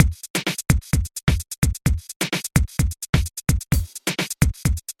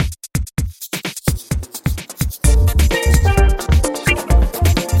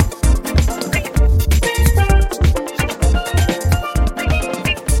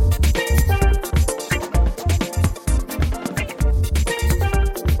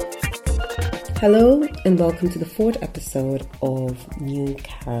Hello and welcome to the fourth episode of New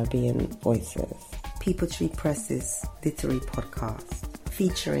Caribbean Voices, People Tree Press's literary podcast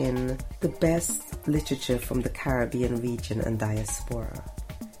featuring the best literature from the Caribbean region and diaspora.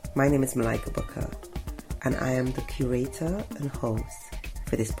 My name is Malika Booker and I am the curator and host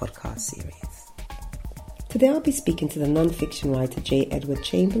for this podcast series. Today I'll be speaking to the non-fiction writer J. Edward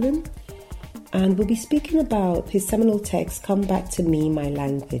Chamberlain, and we'll be speaking about his seminal text, Come Back to Me, My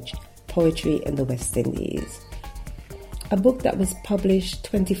Language, Poetry in the West Indies, a book that was published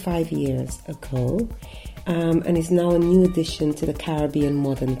 25 years ago and is now a new addition to the Caribbean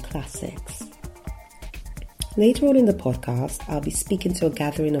modern classics. Later on in the podcast, I'll be speaking to a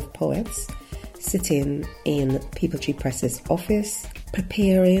gathering of poets sitting in People Tree Press's office,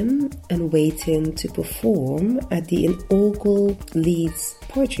 preparing and waiting to perform at the inaugural Leeds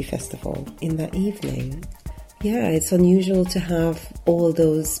Poetry Festival in that evening. Yeah, it's unusual to have all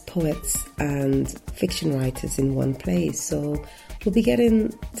those poets and fiction writers in one place. So we'll be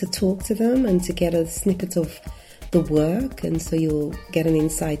getting to talk to them and to get a snippet of the work. And so you'll get an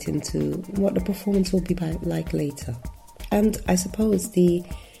insight into what the performance will be like later. And I suppose the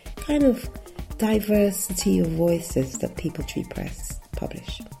kind of diversity of voices that People Tree Press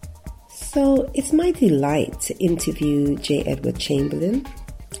publish. So it's my delight to interview J. Edward Chamberlain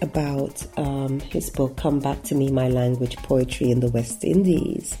about his book, Come Back to Me, My Language, Poetry in the West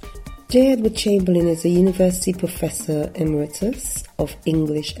Indies. J. Edward Chamberlain is a university professor emeritus of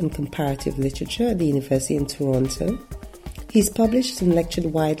English and Comparative Literature at the University in Toronto. He's published and lectured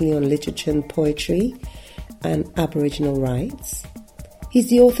widely on literature and poetry and Aboriginal rights. He's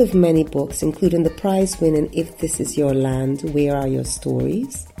the author of many books, including the prize-winning If This Is Your Land, Where Are Your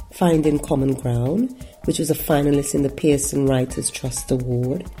Stories?, Finding Common Ground, which was a finalist in the Pearson Writers' Trust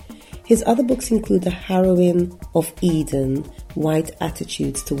Award. His other books include The Heroine of Eden, White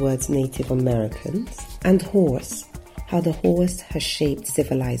Attitudes Towards Native Americans, and Horse, How the Horse Has Shaped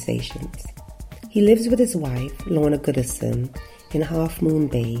Civilizations. He lives with his wife, Lorna Goodison, in Half Moon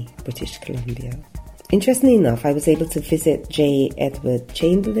Bay, British Columbia. Interestingly enough, I was able to visit J. Edward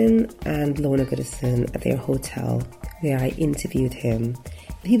Chamberlain and Lorna Goodison at their hotel where I interviewed him.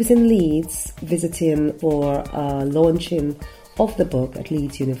 He was in Leeds visiting for a launching of the book at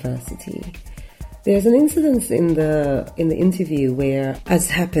Leeds University. There's an incident in the interview where, as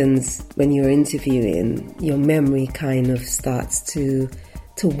happens when you're interviewing, your memory kind of starts to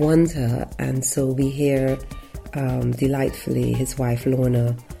wander, and so we hear delightfully his wife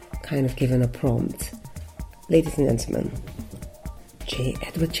Lorna kind of giving a prompt. Ladies and gentlemen, J.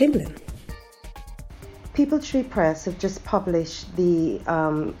 Edward Chamberlain. People Tree Press have just published the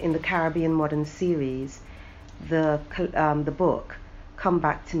in the Caribbean Modern series the book Come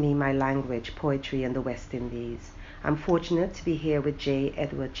Back to Me, My Language, Poetry in the West Indies. I'm fortunate to be here with J.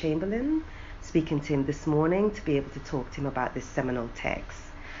 Edward Chamberlain, speaking to him this morning to be able to talk to him about this seminal text.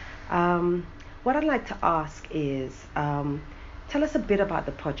 What I'd like to ask is, tell us a bit about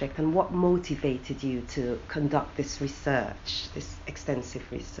the project and what motivated you to conduct this research, this extensive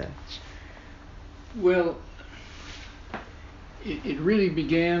research. Well, it really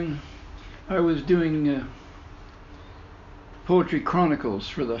began, I was doing poetry chronicles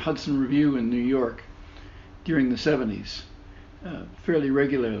for the Hudson Review in New York during the 70s, fairly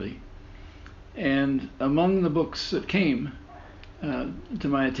regularly. And among the books that came to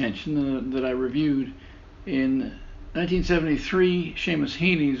my attention that I reviewed, in 1973, Seamus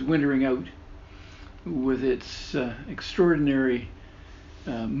Heaney's Wintering Out, with its extraordinary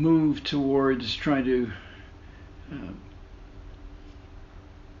move towards trying to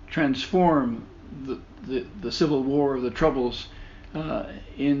transform the Civil War, the Troubles,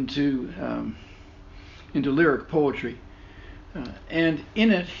 into lyric poetry. And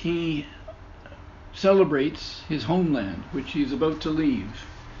in it he celebrates his homeland, which he's about to leave,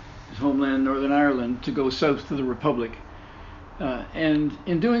 his homeland, Northern Ireland, to go south to the Republic. And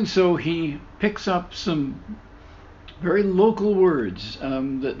in doing so, he picks up some very local words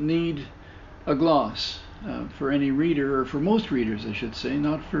that need a gloss for any reader, or for most readers, I should say,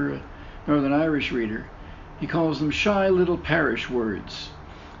 not for a Northern Irish reader. He calls them shy little parish words,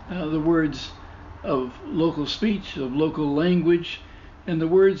 the words of local speech, of local language, and the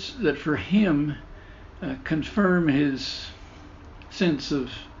words that for him confirm his sense of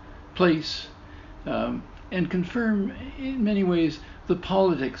place and confirm in many ways the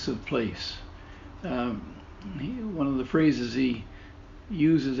politics of place. One of the phrases he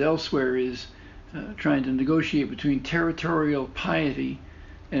uses elsewhere is trying to negotiate between territorial piety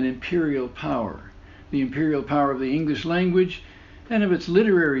and imperial power. The imperial power of the English language and of its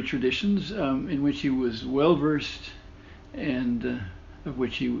literary traditions, in which he was well versed and of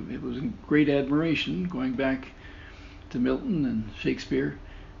which he was in great admiration, going back to Milton and Shakespeare,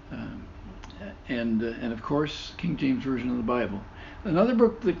 and of course King James Version of the Bible. Another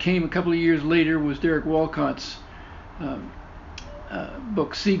book that came a couple of years later was Derek Walcott's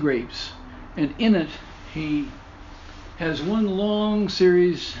book Sea Grapes, and in it he has one long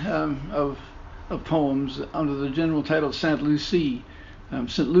series of poems under the general title Saint Lucie,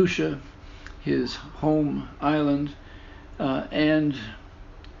 St. Lucia, his home island, and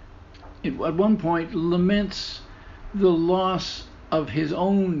it at one point laments the loss of his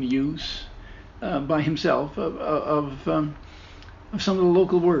own use by himself of some of the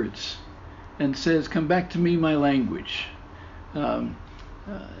local words, and says, "Come back to me, my language," and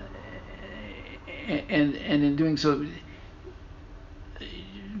in doing so,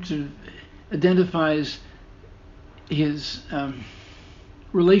 sort of identifies his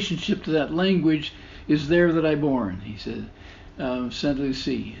relationship to that language. Is there that I born, he said, Saint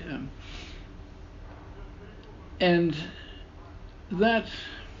Lucie, and that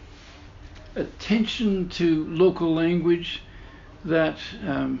attention to local language, that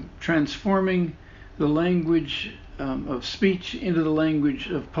transforming the language of speech into the language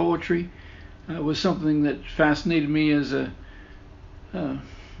of poetry, was something that fascinated me as a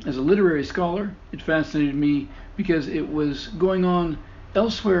literary scholar. It fascinated me because it was going on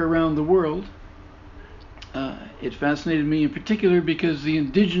elsewhere around the world. It fascinated me in particular because the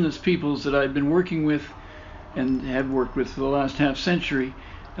indigenous peoples that I've been working with and have worked with for the last half century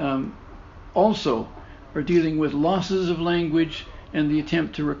also are dealing with losses of language and the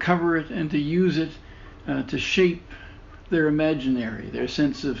attempt to recover it and to use it to shape their imaginary, their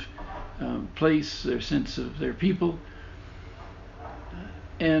sense of place, their sense of their people.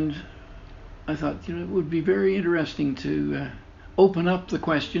 And I thought, it would be very interesting to open up the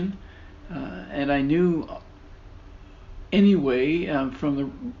question. And I knew anyway from the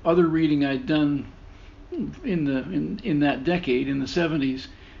other reading I'd done in that decade, in the 70s,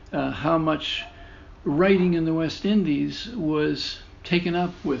 how much writing in the West Indies was taken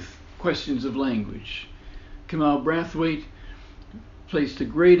up with questions of language. Kamal Brathwaite placed a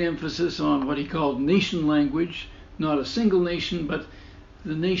great emphasis on what he called nation language, not a single nation, but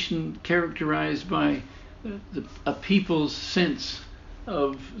the nation characterized by a people's sense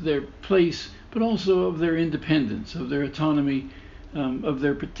of their place, but also of their independence, of their autonomy, of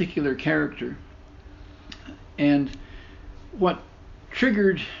their particular character. And what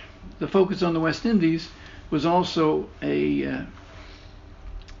triggered the focus on the West Indies was also a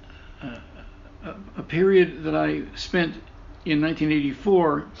period that I spent in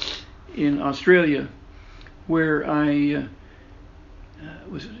 1984 in Australia, where I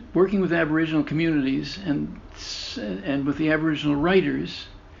was working with Aboriginal communities and with the Aboriginal writers,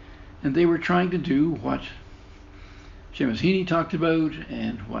 and they were trying to do what Seamus Heaney talked about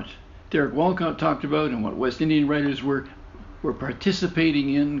and what Derek Walcott talked about and what West Indian writers were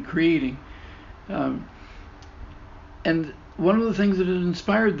participating in creating. And one of the things that had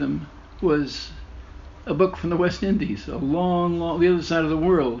inspired them was a book from the West Indies, the other side of the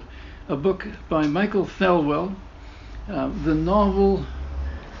world, a book by Michael Thelwell, the novel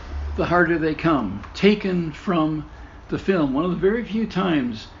The Harder They Come, taken from the film. One of the very few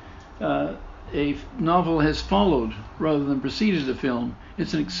times a novel has followed rather than preceded a film.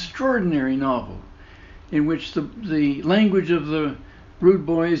 It's an extraordinary novel in which the language of the Rude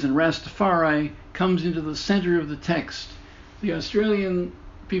Boys and Rastafari comes into the center of the text. The Australian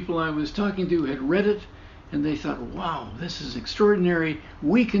people I was talking to had read it, and they thought, wow, this is extraordinary.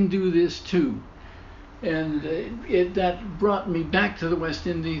 We can do this too. And that brought me back to the West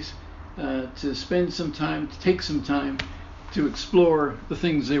Indies to spend some time, to take some time to explore the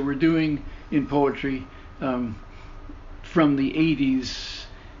things they were doing in poetry. From the 80s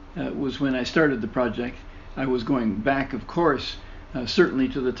was when I started the project. I was going back, of course, certainly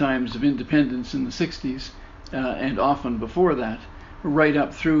to the times of independence in the 60s, and often before that, right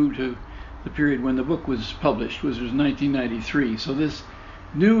up through to the period when the book was published, which was 1993. So this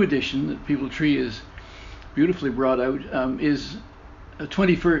new edition that People Tree is beautifully brought out is a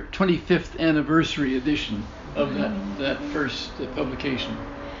 25th anniversary edition of that first publication.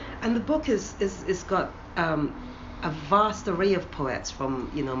 And the book is got a vast array of poets, from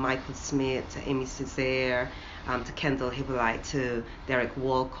Michael Smith to Amy Césaire, to Kendall Hippolyte, to Derek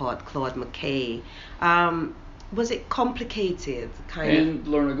Walcott, Claude McKay. Was it complicated? And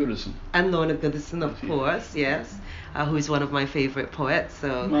Lorna Goodison. And Lorna Goodison, of course, yes, who is one of my favorite poets.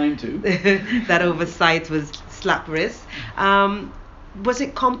 So mine too. That oversight was slap wrist. Was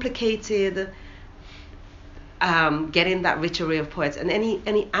it complicated getting that rich array of poets, and any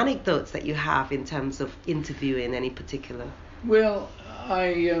anecdotes that you have in terms of interviewing any particular? Well,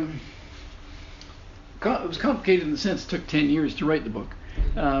 it was complicated in the sense it took 10 years to write the book,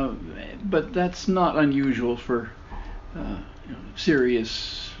 but that's not unusual for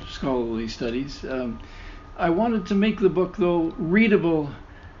serious scholarly studies. I wanted to make the book, though, readable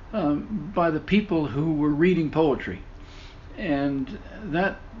by the people who were reading poetry, and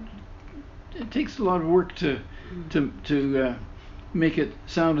that it takes a lot of work to make it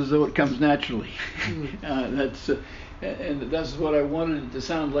sound as though it comes naturally. And that's what I wanted it to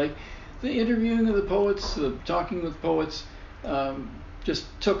sound like. The interviewing of the poets, the talking with poets, just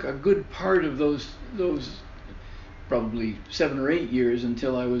took a good part of those probably 7 or 8 years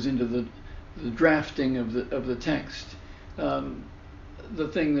until I was into the drafting of the text. The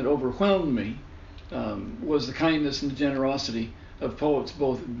thing that overwhelmed me was the kindness and the generosity of poets,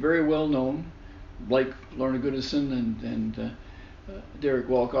 both very well known, like Lorna Goodison and Derek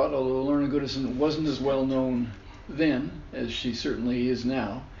Walcott, although Lorna Goodison wasn't as well known then as she certainly is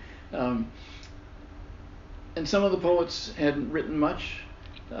now. And some of the poets hadn't written much.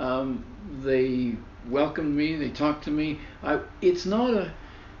 They welcomed me, they talked to me.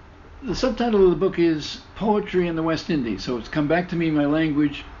 The subtitle of the book is Poetry in the West Indies, so it's come back to me in my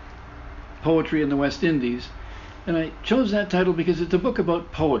language, Poetry in the West Indies. And I chose that title because it's a book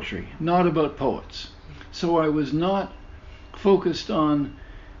about poetry, not about poets. So I was not focused on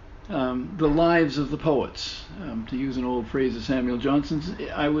the lives of the poets, to use an old phrase of Samuel Johnson's.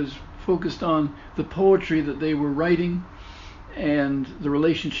 I was focused on the poetry that they were writing and the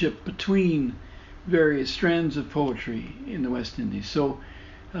relationship between various strands of poetry in the West Indies. So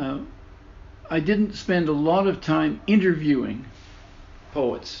I didn't spend a lot of time interviewing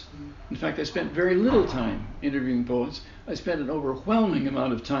poets. In fact, I spent very little time interviewing poets. I spent an overwhelming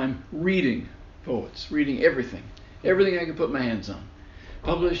amount of time reading poets, reading everything I could put my hands on,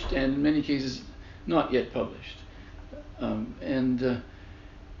 published and in many cases not yet published. That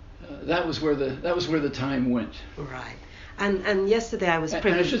was where the time went. Right. And yesterday I was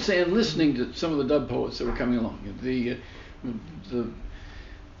privileged. And I should say, and listening to some of the dub poets that were coming along.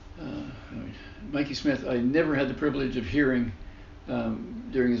 Mikey Smith, I never had the privilege of hearing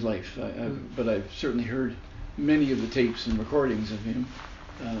during his life, but I've certainly heard many of the tapes and recordings of him.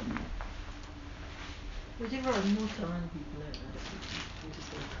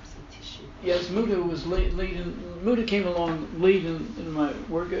 Yes, Muta was late Muta came along late in my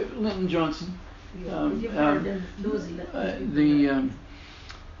work. Linton Johnson.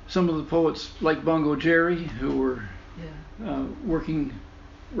 Some of the poets like Bongo Jerry, who were working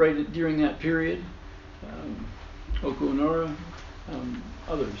right during that period, Oku Onora,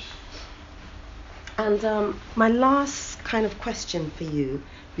 others. And my last kind of question for you,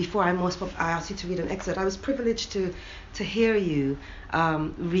 before I asked you to read an excerpt, I was privileged to hear you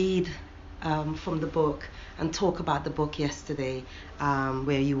read from the book and talk about the book yesterday,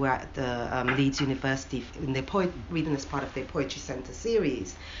 where you were at the Leeds University in their reading as part of their Poetry Centre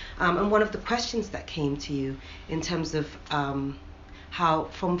series. And one of the questions that came to you in terms of how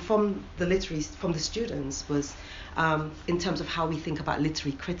from the students was in terms of how we think about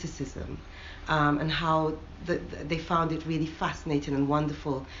literary criticism, and how they found it really fascinating and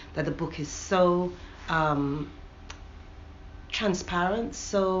wonderful that the book is so transparent,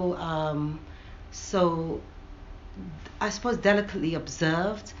 so I suppose delicately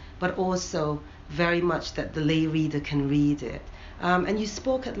observed, but also very much that the lay reader can read it. And you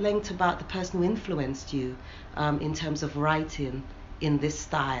spoke at length about the person who influenced you in terms of writing in this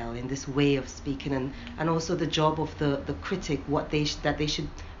style, in this way of speaking, and also the job of the critic, that they should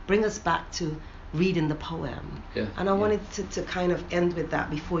bring us back to reading the poem. Yeah, and I wanted to kind of end with that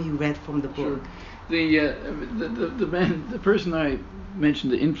before you read from the book. Sure. The person I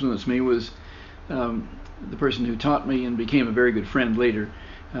mentioned that influenced me was the person who taught me and became a very good friend later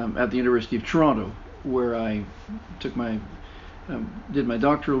at the University of Toronto, where I did my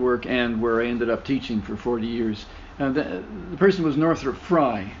doctoral work and where I ended up teaching for 40 years. The person was Northrop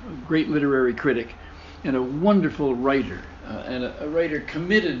Frye, a great literary critic and a wonderful writer, and a writer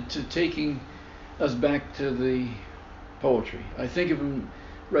committed to taking us back to the poetry. I think of him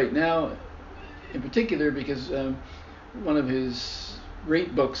right now in particular because one of his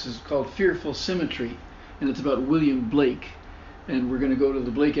great books is called Fearful Symmetry, and it's about William Blake, and we're going to go to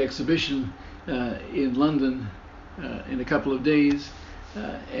the Blake exhibition in London in a couple of days,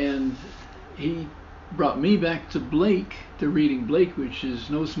 and he brought me back to Blake, to reading Blake, which is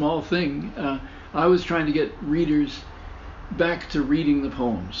no small thing. I was trying to get readers back to reading the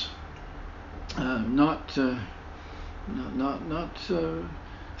poems, not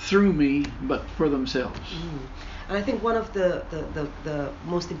through me, but for themselves. And I think one of the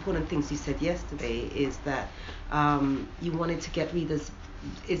most important things you said yesterday is that you wanted to get readers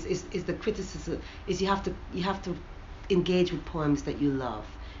is the criticism is you have to engage with poems that you love,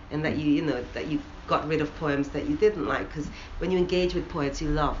 and that that you got rid of poems that you didn't like, because when you engage with poets you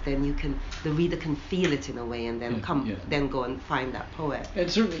love, then the reader can feel it in a way, and then then go and find that poet.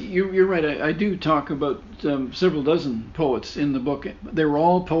 And certainly you're right. I do talk about several dozen poets in the book. They were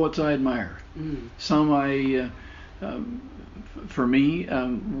all poets I admire. Some I for me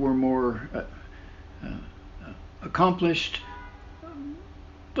were more accomplished,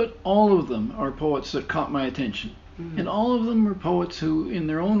 but all of them are poets that caught my attention. And all of them were poets who, in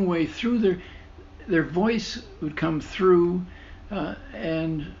their own way, through their voice would come through,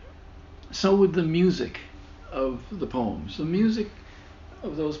 and so would the music of the poems. The music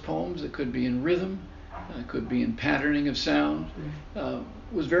of those poems, it could be in rhythm, it could be in patterning of sound,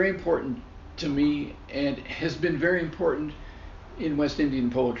 was very important to me, and has been very important in West Indian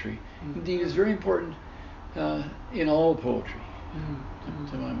poetry. Indeed, is very important in all poetry,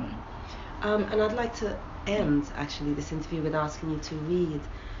 to my mind. And I'd like to end actually this interview with asking you to read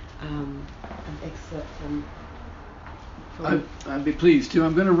an excerpt from I'd be pleased to.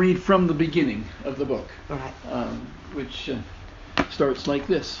 I'm going to read from the beginning of the book, all right. Which starts like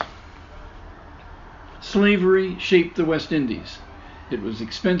this. Slavery shaped the West Indies. It was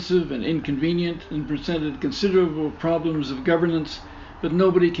expensive and inconvenient and presented considerable problems of governance, but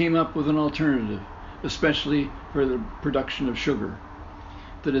nobody came up with an alternative, especially for the production of sugar.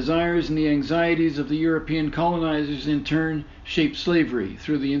 The desires and the anxieties of the European colonizers in turn shaped slavery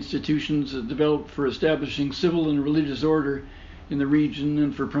through the institutions that developed for establishing civil and religious order in the region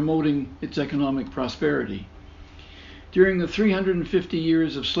and for promoting its economic prosperity. During the 350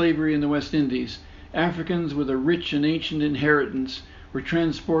 years of slavery in the West Indies, Africans with a rich and ancient inheritance were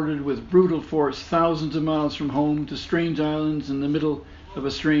transported with brutal force thousands of miles from home to strange islands in the middle of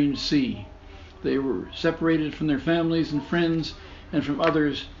a strange sea. They were separated from their families and friends and from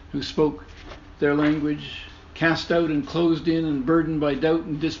others who spoke their language, cast out and closed in and burdened by doubt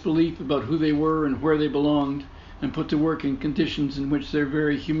and disbelief about who they were and where they belonged, and put to work in conditions in which their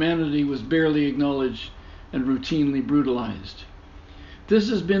very humanity was barely acknowledged and routinely brutalized. This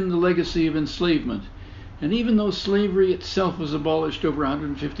has been the legacy of enslavement, and even though slavery itself was abolished over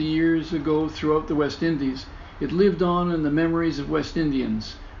 150 years ago throughout the West Indies, it lived on in the memories of West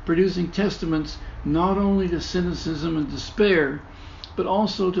Indians, producing testaments not only to cynicism and despair, but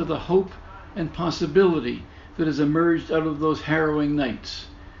also to the hope and possibility that has emerged out of those harrowing nights.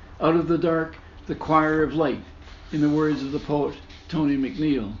 Out of the dark, the choir of light, in the words of the poet Tony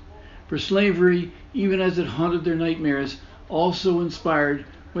McNeill. For slavery, even as it haunted their nightmares, also inspired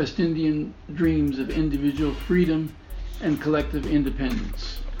West Indian dreams of individual freedom and collective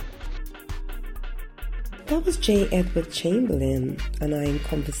independence. That was J. Edward Chamberlain and I in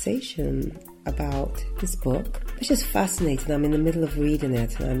conversation about his book, which is fascinating. I'm in the middle of reading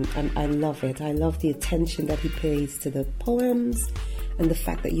it, and I love it. I love the attention that he pays to the poems, and the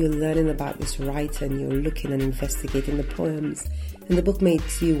fact that you're learning about this writer and you're looking and investigating the poems. And the book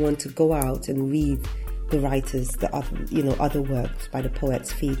makes you want to go out and read the writers, the other works by the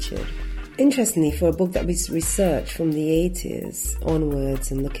poets featured. Interestingly, for a book that was researched from the 80s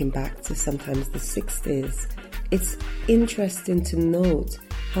onwards and looking back to sometimes the 60s, it's interesting to note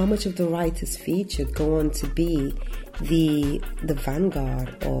how much of the writers featured go on to be the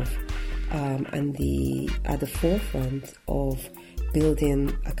vanguard of and at the forefront of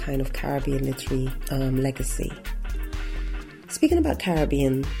building a kind of Caribbean literary legacy. Speaking about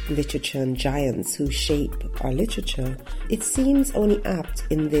Caribbean literature and giants who shape our literature, it seems only apt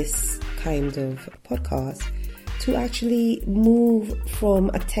in this kind of podcast to actually move from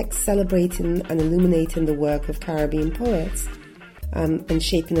a text celebrating and illuminating the work of Caribbean poets and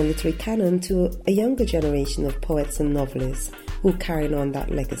shaping a literary canon to a younger generation of poets and novelists who are carrying on that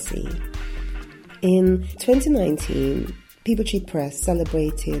legacy. In 2019, People Tree Press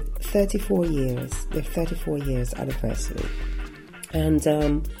celebrated their 34 years anniversary. And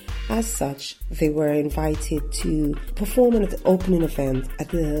as such, they were invited to perform an opening event at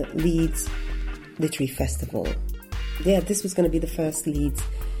the Leeds Literary Festival. Yeah, this was going to be the first Leeds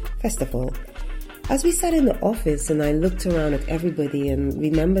Festival. As we sat in the office and I looked around at everybody and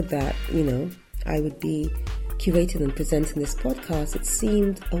remembered that, I would be curating and presenting this podcast, it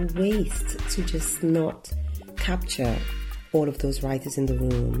seemed a waste to just not capture all of those writers in the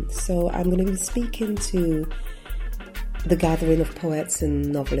room. So I'm going to be speaking to the gathering of poets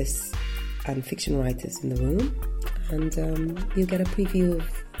and novelists and fiction writers in the room, and you'll get a preview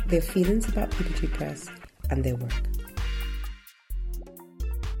of their feelings about People Tree Press and their work.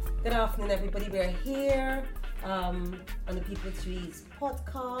 Good afternoon, everybody. We're here on the People Trees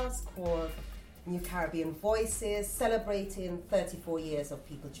podcast called New Caribbean Voices, celebrating 34 years of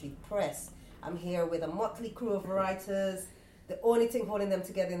People Tree Press. I'm here with a motley crew of writers. The only thing holding them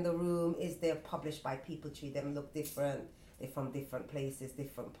together in the room is they're published by People Tree. Them look different. They're from different places,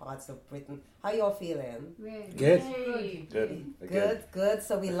 different parts of Britain. How y'all feeling? Good.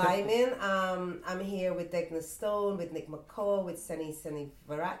 So we liming. I'm here with Degna Stone, with Nick McCaw, with Seni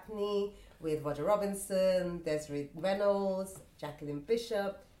Varatni, with Roger Robinson, Desiree Reynolds, Jacqueline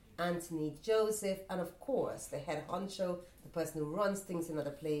Bishop, Anthony Joseph, and of course the head honcho, the person who runs things in other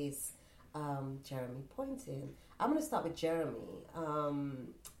place, Jeremy Poynting. I'm going to start with Jeremy.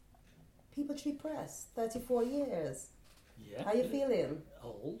 People Tree Press, 34 years. Yeah. How you feeling?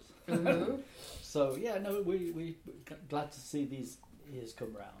 Old. Mm-hmm. So yeah, no, we're glad to see these years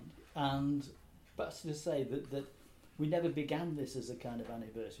come round, and but to say that we never began this as a kind of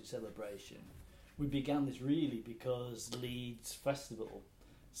anniversary celebration. We began this really because Leeds Festival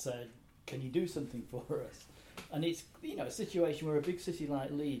said, "Can you do something for us?" And it's a situation where a big city like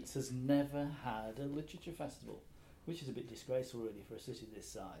Leeds has never had a literature festival, which is a bit disgraceful really for a city this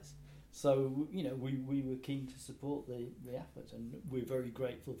size. So, we were keen to support the effort, and we're very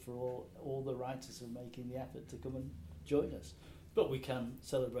grateful for all the writers who are making the effort to come and join us. But we can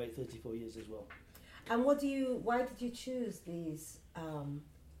celebrate 34 years as well. And why did you choose these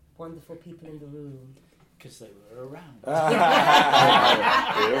wonderful people in the room? Because they were around.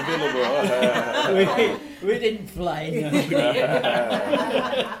 we didn't fly.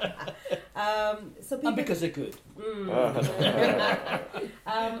 And because they're good.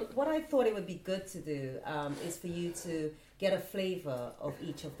 What I thought it would be good to do is for you to get a flavour of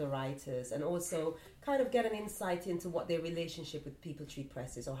each of the writers and also kind of get an insight into what their relationship with People Tree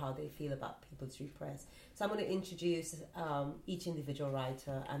Press is or how they feel about People Tree Press. So I'm going to introduce each individual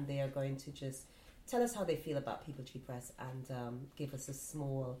writer, and they are going to just tell us how they feel about People Tree Press and give us a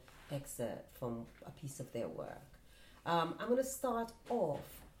small excerpt from a piece of their work. I'm going to start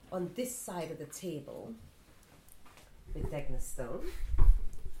off on this side of the table with Degna Stone.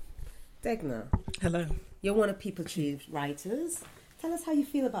 Degna. Hello. You're one of People Tree writers. Tell us how you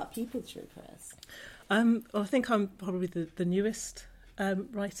feel about People Tree Press. Well, I think I'm probably the newest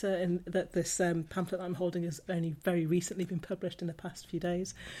writer in that this pamphlet I'm holding has only very recently been published in the past few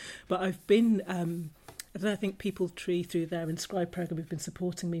days. But I've been, I think People Tree through their Inscribe programme have been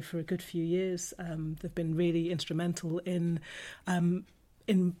supporting me for a good few years. They've been really instrumental in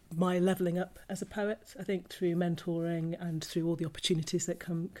my levelling up as a poet, I think, through mentoring and through all the opportunities that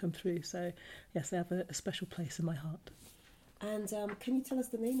come through. So, yes, they have a special place in my heart. And can you tell us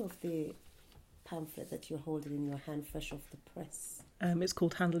the name of the pamphlet that you're holding in your hand, fresh off the press? It's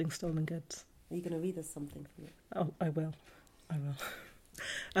called Handling Stolen Goods. Are you going to read us something from it? Oh, I will.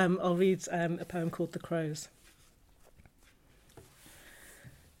 I'll read a poem called The Crows.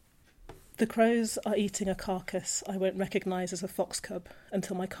 The crows are eating a carcass I won't recognise as a fox cub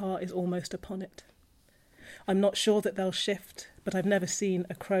until my car is almost upon it. I'm not sure that they'll shift, but I've never seen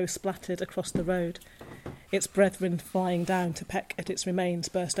a crow splattered across the road, its brethren flying down to peck at its remains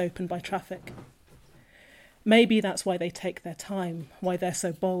burst open by traffic. Maybe that's why they take their time, why they're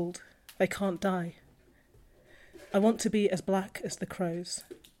so bold. They can't die. I want to be as black as the crows,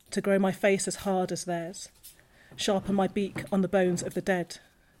 to grow my face as hard as theirs, sharpen my beak on the bones of the dead,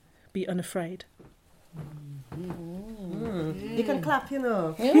 be unafraid. You can clap, Good.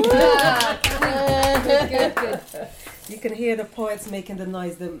 You can hear the poets making the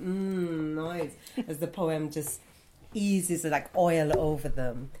noise, noise, as the poem just eases like oil over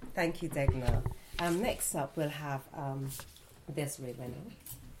them. Thank you, Degna. Next up, we'll have Desiree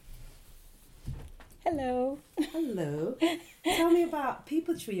Reynolds. Hello. Hello. Tell me about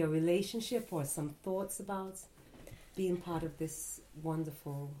People Tree, your relationship or some thoughts about being part of this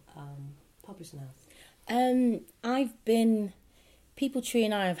wonderful publishing house. People Tree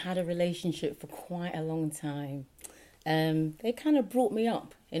and I have had a relationship for quite a long time. They kind of brought me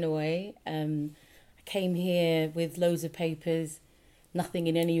up in a way. I came here with loads of papers, nothing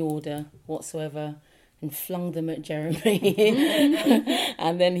in any order whatsoever, and flung them at Jeremy.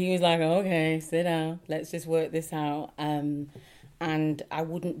 And then he was like, okay, sit down, let's just work this out. And I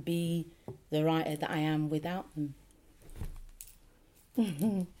wouldn't be the writer that I am without them.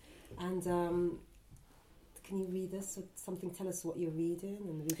 And can you read us something? Tell us what you're reading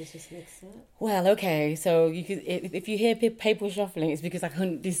and read us this next set. Well, okay. So you could, if you hear paper shuffling, it's because I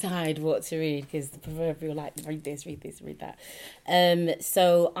couldn't decide what to read because the proverbial like read this, read that.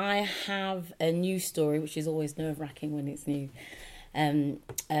 So I have a new story, which is always nerve-wracking when it's new.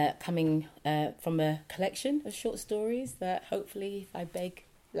 Coming from a collection of short stories that hopefully, if I beg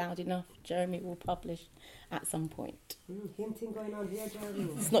loud enough, Jeremy will publish at some point. Hinting going on here, Jeremy.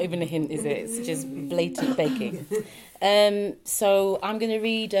 It's not even a hint, is it? It's just blatant begging. So I'm going to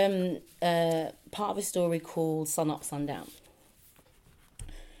read part of a story called Sun Up, Sundown.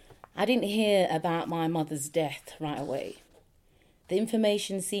 I didn't hear about my mother's death right away. The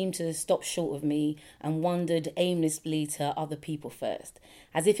information seemed to stop short of me and wandered aimlessly to other people first,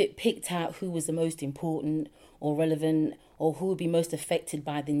 as if it picked out who was the most important or relevant or who would be most affected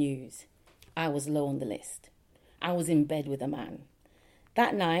by the news. I was low on the list. I was in bed with a man.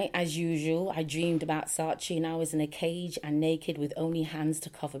 That night, as usual, I dreamed about Saatchi and I was in a cage and naked with only hands to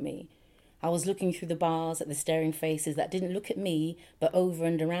cover me. I was looking through the bars at the staring faces that didn't look at me, but over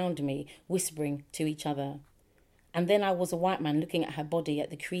and around me, whispering to each other. And then I was a white man looking at her body, at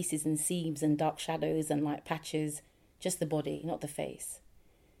the creases and seams and dark shadows and light patches. Just the body, not the face.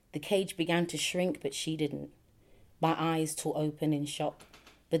 The cage began to shrink, but she didn't. My eyes tore open in shock,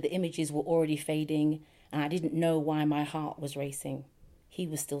 but the images were already fading, and I didn't know why my heart was racing. He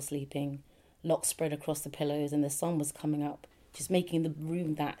was still sleeping, locks spread across the pillows, and the sun was coming up, just making the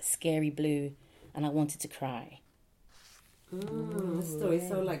room that scary blue, and I wanted to cry. The story is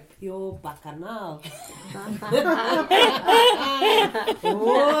so like pure bacchanal.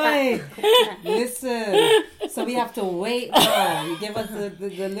 Boy, listen. So we have to wait now. You give us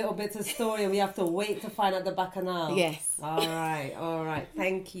the little bits of story and we have to wait to find out the bacchanal. Yes. All right.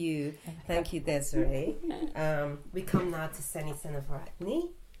 Thank you, Desiree. We come now to Seni Senavaratni.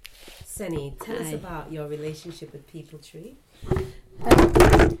 Seni, tell us about your relationship with People Tree.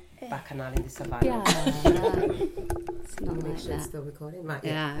 Bacchanal in the savannah. Yeah, it's not Make like sure it's that. still recording. Right,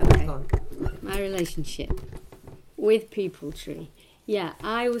 Yeah, Go okay. on. My relationship with People Tree. Yeah,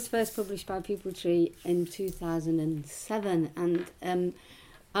 I was first published by People Tree in 2007, and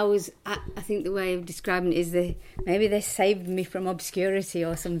I think the way of describing it is maybe they saved me from obscurity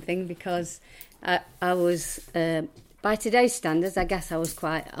or something, because I was, by today's standards, I guess I was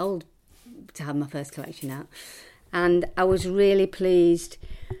quite old to have my first collection out. And I was really pleased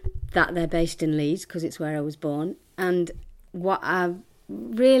that they're based in Leeds, because it's where I was born. And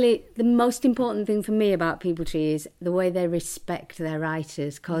the most important thing for me about People Tree is the way they respect their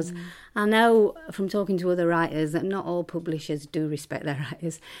writers, because I know from talking to other writers that not all publishers do respect their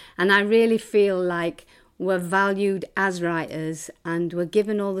writers. And I really feel like we're valued as writers and we're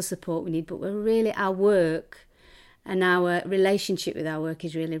given all the support we need, but our work and our relationship with our work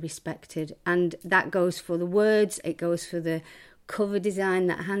is really respected. And that goes for the words, it goes for the cover design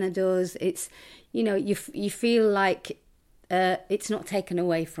that Hannah does. It's, you feel like it's not taken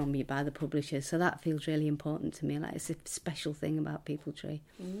away from you by the publishers. So that feels really important to me. Like, it's a special thing about People Tree.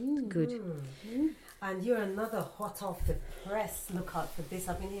 It's good. And you're another hot off the press lookout for this.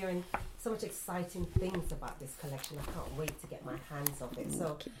 I've been hearing so much exciting things about this collection. I can't wait to get my hands on it.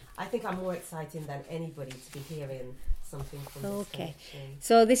 So I think I'm more excited than anybody to be hearing something from this collection.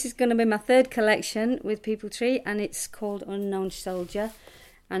 So this is going to be my third collection with People Tree, and it's called Unknown Soldier.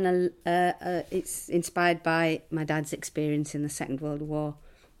 And it's inspired by my dad's experience in the Second World War.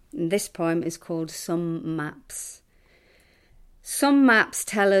 And this poem is called Some Maps. Some maps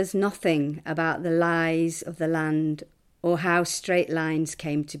tell us nothing about the lies of the land or how straight lines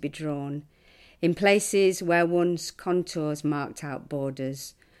came to be drawn, in places where once contours marked out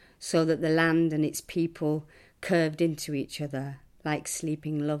borders, so that the land and its people curved into each other like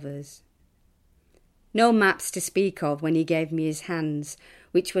sleeping lovers. No maps to speak of when he gave me his hands,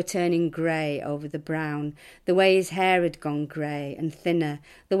 which were turning grey over the brown, the way his hair had gone grey and thinner,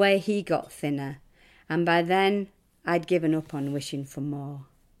 the way he got thinner, and by then I'd given up on wishing for more.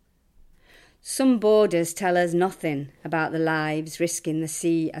 Some borders tell us nothing about the lives risking the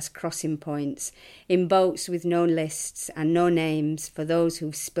sea as crossing points, in boats with no lists and no names for those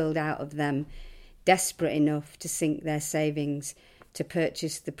who've spilled out of them, desperate enough to sink their savings to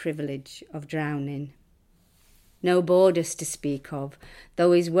purchase the privilege of drowning. No borders to speak of,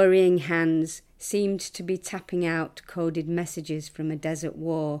 though his worrying hands seemed to be tapping out coded messages from a desert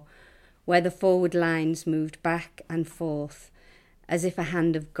war, where the forward lines moved back and forth, as if a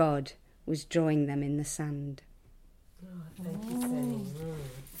hand of God was drawing them in the sand. Oh, thank you, Seni.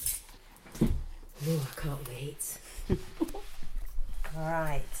 Oh, I can't wait. All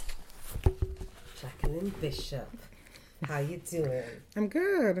right. Jacqueline Bishop, how you doing? I'm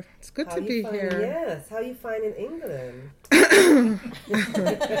good. It's good to be here. Yes. How are you finding England?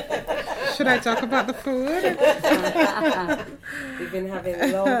 Should I talk about the food? We've been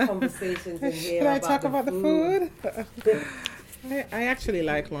having long conversations in here. Should I talk about the food? I actually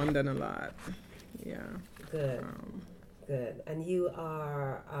like London a lot. Yeah. Good. good. And you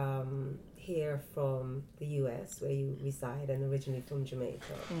are here from the US, where you reside, and originally from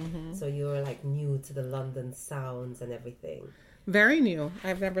Jamaica. Mm-hmm. So you're like new to the London sounds and everything. Very new.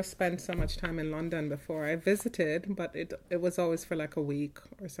 I've never spent so much time in London before. I visited, but it was always for like a week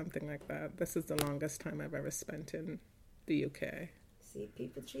or something like that. This is the longest time I've ever spent in the UK. See,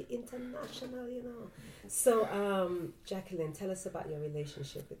 People Tree International, you know. So, Jacqueline, tell us about your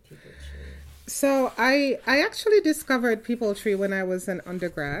relationship with People Tree. So I actually discovered People Tree when I was an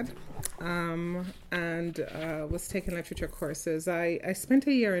undergrad, and was taking literature courses. I spent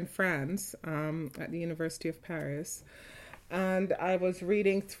a year in France at the University of Paris, and I was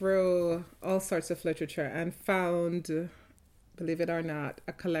reading through all sorts of literature and found, believe it or not,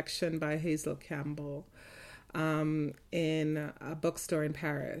 a collection by Hazel Campbell in a bookstore in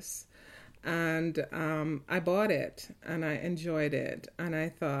Paris. And I bought it and I enjoyed it. And I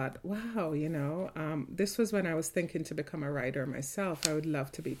thought, wow, this was when I was thinking to become a writer myself. I would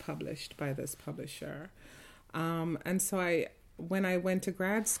love to be published by this publisher. And so when I went to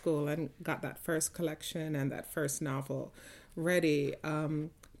grad school and got that first collection and that first novel ready,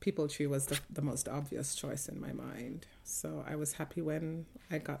 People Tree was the most obvious choice in my mind. So I was happy when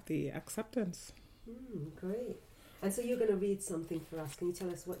I got the acceptance. Great. And so you're going to read something for us. Can you tell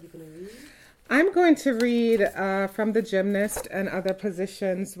us what you're going to read? I'm going to read from The Gymnast and Other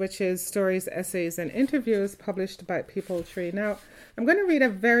Positions, which is stories, essays, and interviews published by People Tree. Now, I'm going to read a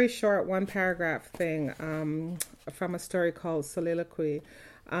very short one-paragraph thing from a story called Soliloquy.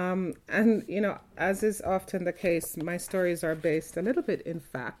 And, as is often the case, my stories are based a little bit in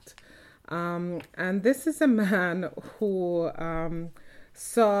fact. And this is a man who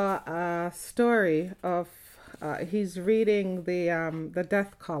saw a story of he's reading the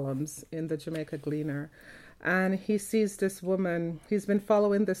death columns in the Jamaica Gleaner, and he sees this woman. He's been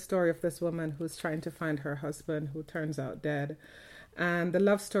following the story of this woman who's trying to find her husband, who turns out dead. And the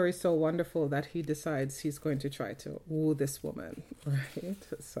love story is so wonderful that he decides he's going to try to woo this woman, right?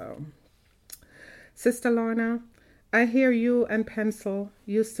 So, Sister Lorna, I hear you and Pencil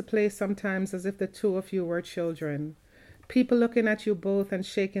used to play sometimes as if the two of you were children. People looking at you both and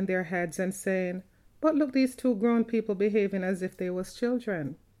shaking their heads and saying, but look, these two grown people behaving as if they was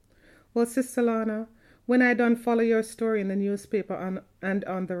children. Well, Sister Lorna, when I done follow your story in the newspaper and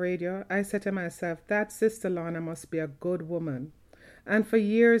on the radio, I said to myself, that Sister Lorna must be a good woman. And for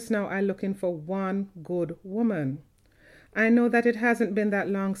years now, I'm looking for one good woman. I know that it hasn't been that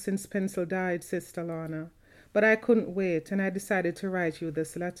long since Pencil died, Sister Lorna, but I couldn't wait, and I decided to write you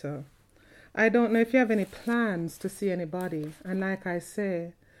this letter. I don't know if you have any plans to see anybody, and like I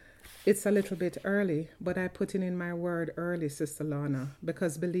say, it's a little bit early, but I put in my word early, Sister Lorna,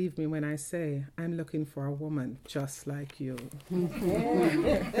 because believe me when I say I'm looking for a woman just like you.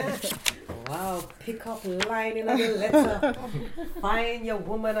 Wow, pick up line in the letter. Find your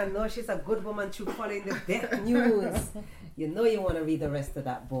woman. I know she's a good woman through following the death news. You know you want to read the rest of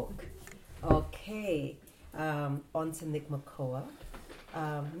that book. Okay, on to Nick McCoa.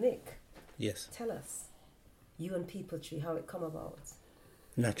 Nick. Yes. Tell us, you and People Tree, how it come about.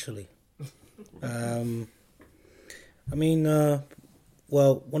 Naturally. Well,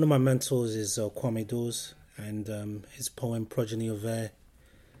 one of my mentors is Kwame Dawes, and his poem Progeny of Air,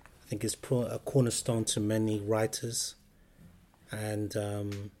 I think is a cornerstone to many writers. And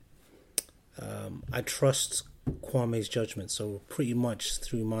I trust Kwame's judgment, so pretty much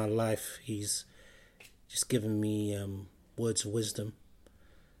through my life, he's just given me words of wisdom.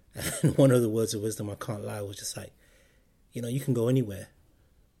 And one of the words of wisdom, I can't lie, was just like, you can go anywhere,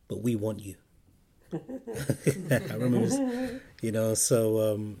 but we want you. I remember,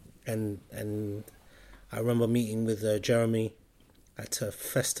 and I remember meeting with Jeremy at a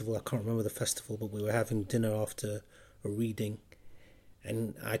festival. I can't remember the festival, but we were having dinner after a reading,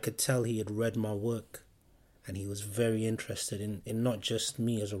 and I could tell he had read my work, and he was very interested in not just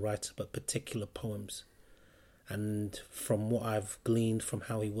me as a writer, but particular poems. And from what I've gleaned from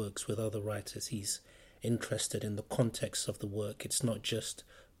how he works with other writers, he's interested in the context of the work. It's not just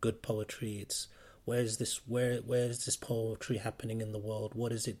good poetry. It's where is this poetry happening in the world?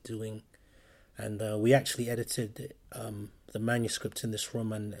 What is it doing? And we actually edited the manuscript in this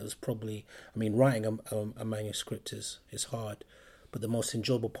room, and it was probably, writing a manuscript is hard, but the most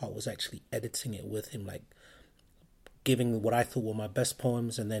enjoyable part was actually editing it with him, like giving what I thought were my best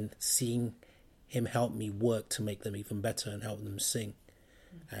poems, and then seeing him help me work to make them even better and help them sing.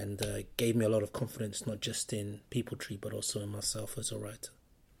 And it gave me a lot of confidence, not just in People Tree, but also in myself as a writer.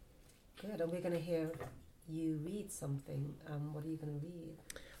 Good, and we're going to hear you read something. What are you going to read?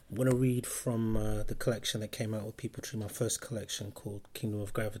 I'm going to read from the collection that came out with People Tree, my first collection, called Kingdom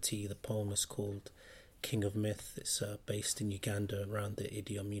of Gravity. The poem is called King of Myth. It's based in Uganda around the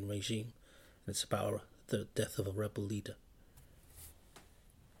Idi Amin regime. And it's about the death of a rebel leader.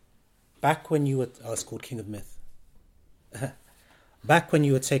 Back when you were... Oh, it's called King of Myth. Back when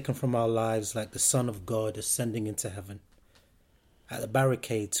you were taken from our lives like the Son of God ascending into heaven. At the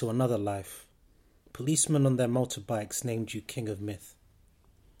barricade to another life, policemen on their motorbikes named you King of Myth.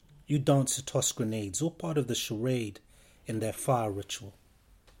 You danced to toss grenades, all part of the charade in their fire ritual.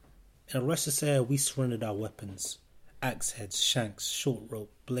 In a restless air, we surrendered our weapons. Axe heads, shanks, short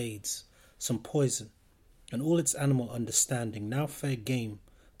rope, blades, some poison, and all its animal understanding, now fair game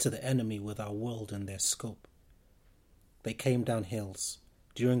to the enemy with our world in their scope. They came down hills,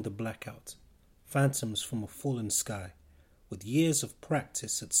 during the blackout, phantoms from a fallen sky, with years of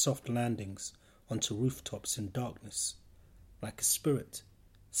practice at soft landings onto rooftops in darkness, like a spirit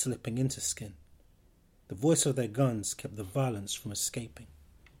slipping into skin. The voice of their guns kept the violence from escaping.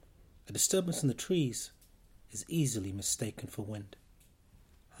 A disturbance in the trees is easily mistaken for wind.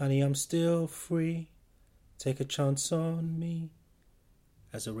 Honey, I'm still free, take a chance on me,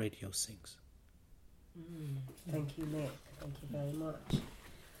 as a radio sings. Thank you, Nick. Thank you very much.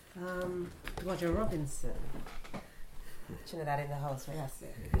 Roger Robinson. Trinidad in the house, right? That's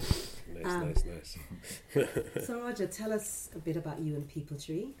it. Nice. So, Roger, tell us a bit about you and People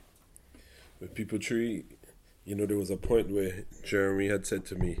Tree. With People Tree, you know, there was a point where Jeremy had said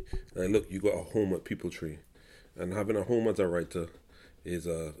to me, look, you got a home at People Tree. And having a home as a writer is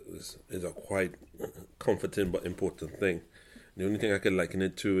a quite comforting but important thing. The only thing I can liken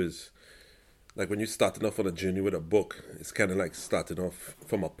it to is, like when you're starting off on a journey with a book, it's kind of like starting off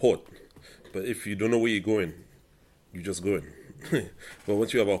from a port. But if you don't know where you're going, you're just going. But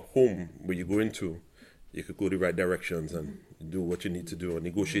once you have a home where you go into, you could go the right directions and do what you need to do and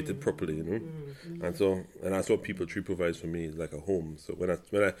negotiate it properly, you know. And that's what People Tree provides for me, is like a home. So when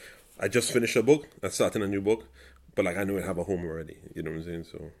I just finished a book, I'm starting a new book, but like I know I have a home already. You know what I'm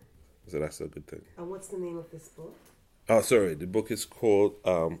saying? So that's a good thing. And what's the name of this book? Oh, sorry. The book is called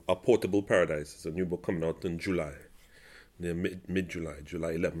A Portable Paradise. It's a new book coming out in July, near mid-July,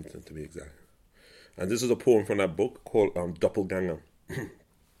 July 11th to be exact. And this is a poem from that book called Doppelganger.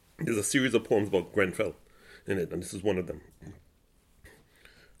 There's a series of poems about Grenfell in it, and this is one of them.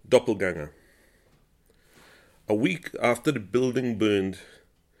 Doppelganger. A week after the building burned,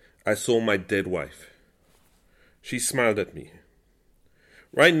 I saw my dead wife. She smiled at me.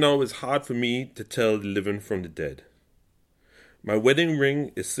 Right now it's hard for me to tell the living from the dead. My wedding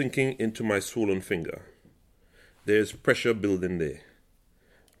ring is sinking into my swollen finger. There is pressure building there,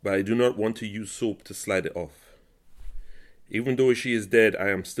 but I do not want to use soap to slide it off. Even though she is dead, I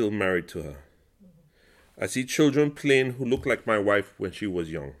am still married to her. I see children playing who look like my wife when she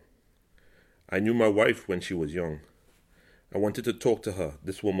was young. I knew my wife when she was young. I wanted to talk to her,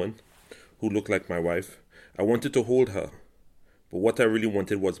 this woman who looked like my wife. I wanted to hold her, but what I really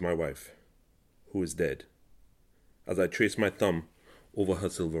wanted was my wife, who is dead, as I traced my thumb over her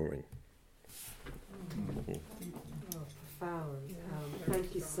silver ring. Oh, profound.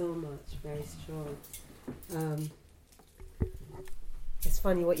 Thank you so much. Very strong. It's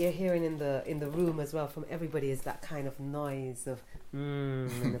funny what you're hearing in the room as well from everybody is that kind of noise of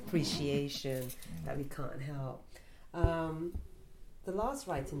and appreciation that we can't help. The last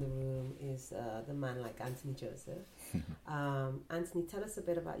writer in the room is the man like Anthony Joseph. Anthony, tell us a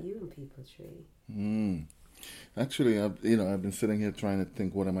bit about you and People Tree. Actually, I've been sitting here trying to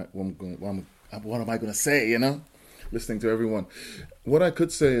think what am I going to say? You know, listening to everyone. What I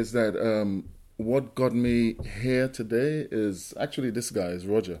could say is that what got me here today is actually this guy is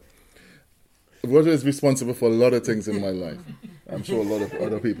Roger. Roger is responsible for a lot of things in my life. I'm sure a lot of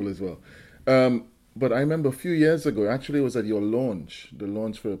other people as well. But I remember a few years ago, actually it was at your launch, the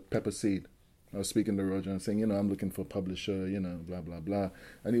launch for Pepper Seed. I was speaking to Roger and saying, I'm looking for a publisher, blah, blah, blah.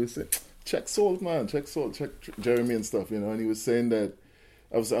 And he was saying, check Salt, man, check Salt, check Jeremy and stuff, And he was saying that,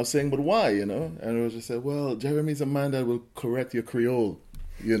 I was saying, but why, And Roger said, well, Jeremy's a man that will correct your Creole,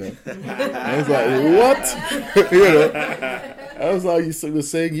 I was like, what? I was like, he was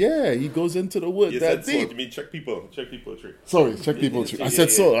saying, yeah, he goes into the wood that deep. You mean check People Tree. Sorry, check People Tree. I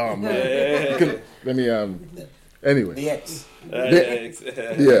said so. Oh, man. Let me, anyway. The X.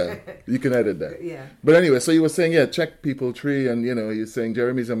 Yeah, you can edit that. Yeah. But anyway, so he was saying, check People Tree. And, he's saying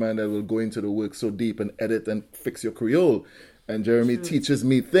Jeremy's a man that will go into the work so deep and edit and fix your Creole. And Jeremy teaches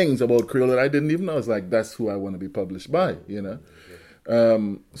me things about Creole that I didn't even know. I was like, that's who I want to be published by,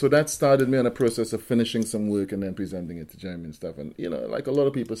 So that started me on a process of finishing some work and then presenting it to Jeremy and stuff. And, like a lot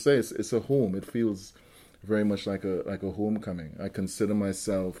of people say, it's a home. It feels very much like a homecoming. I consider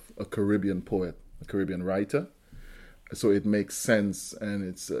myself a Caribbean poet, a Caribbean writer. So it makes sense, and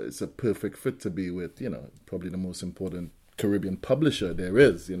it's a perfect fit to be with, probably the most important Caribbean publisher there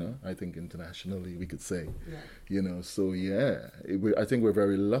is, I think internationally we could say, so I think we're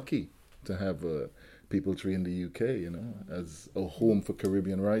very lucky to have People Tree in the UK, as a home for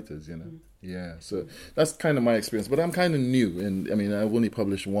Caribbean writers, Yeah, so that's kind of my experience, but I'm kind of new, and I've only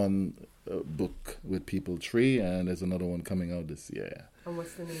published one book with People Tree, and there's another one coming out this year. And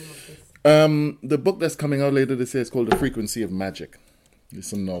what's the name of this? The book that's coming out later this year is called The Frequency of Magic.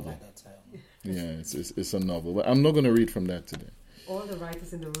 It's a novel. Yeah, it's a novel. But I'm not going to read from that today. All the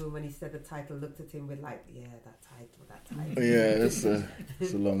writers in the room, when he said the title, looked at him with like, that title. Yeah, it's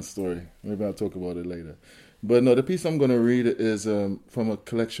a long story. Maybe I'll talk about it later. But no, the piece I'm going to read is from a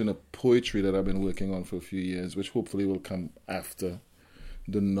collection of poetry that I've been working on for a few years, which hopefully will come after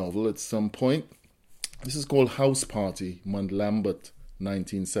the novel at some point. This is called House Party, Mount Lambert,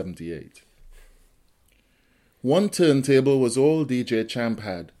 1978. One turntable was all DJ Champ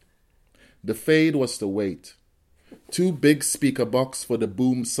had. The fade was the weight. 2 big speaker box for the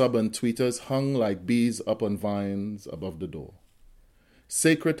boom sub and tweeters hung like bees up on vines above the door.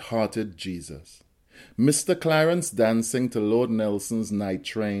 Sacred-hearted Jesus. Mr. Clarence dancing to Lord Nelson's Night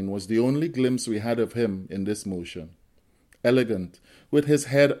Train was the only glimpse we had of him in this motion. Elegant, with his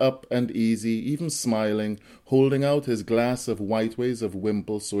head up and easy, even smiling, holding out his glass of white ways of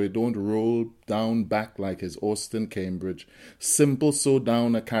wimple so it don't roll down back like his Austin Cambridge, simple so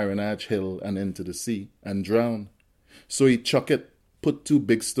down a Carenage hill and into the sea, and drown. So he chuck it, put 2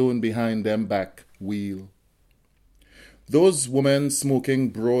 big stone behind them back, wheel. Those women smoking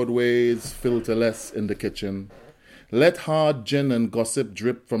Broadway's filterless in the kitchen, let hard gin and gossip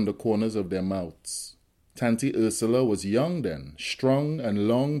drip from the corners of their mouths. Tanty Ursula was young then, strong and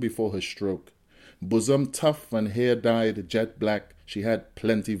long before her stroke. Bosom tough and hair dyed jet black, she had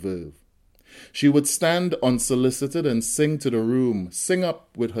plenty verve. She would stand unsolicited and sing to the room, sing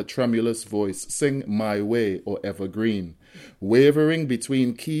up with her tremulous voice, sing My Way or Evergreen. Wavering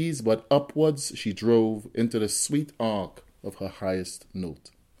between keys, but upwards she drove into the sweet arc of her highest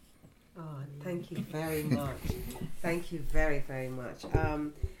note. Oh, thank you very much. Thank you very, very much.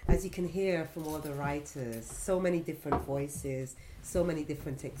 As you can hear from all the writers, so many different voices, so many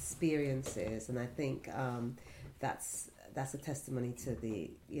different experiences, and I think that's a testimony to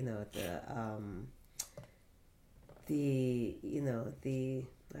the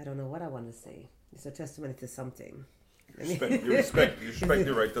I don't know what I want to say. It's a testimony to something. You respect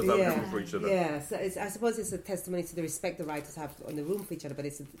the writers have the room for each other. Yeah, so I suppose it's a testimony to the respect the writers have on the room for each other, but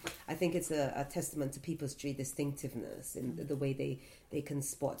I think it's a testament to People Tree distinctiveness in the way they can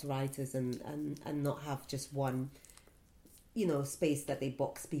spot writers and not have just one, space that they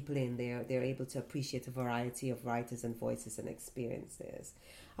box people in. They're able to appreciate a variety of writers and voices and experiences.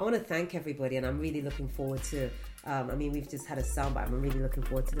 I want to thank everybody, and I'm really looking forward to. We've just had a soundbite. I'm really looking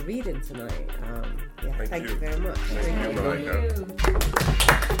forward to the reading tonight. Thank you very much. Thank you.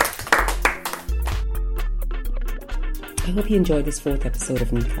 I hope you enjoyed this 4th episode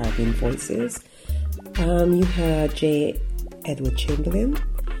of New Caribbean Voices. You heard J. Edward Chamberlain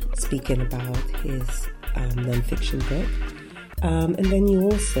speaking about his non-fiction book. And then you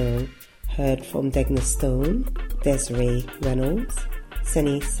also heard from Degna Stone, Desiree Reynolds,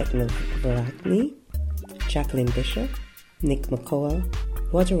 Seni Seknavaratne, Jacqueline Bishop, Nick McCoy,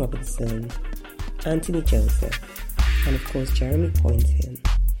 Roger Robinson, Anthony Joseph, and of course Jeremy Poynton.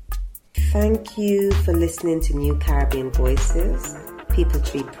 Thank you for listening to New Caribbean Voices, People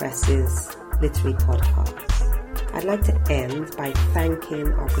Tree Press's literary podcast. I'd like to end by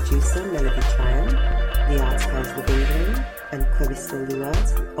thanking our producer Melody Tryon, the Arts Council of England, and Clarissa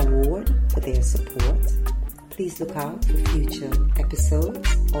Luard Award for their support. Please look out for future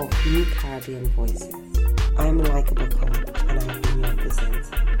episodes of New Caribbean Voices. I'm Malaika Bakar, and I've been your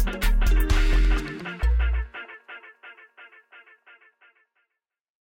presenter.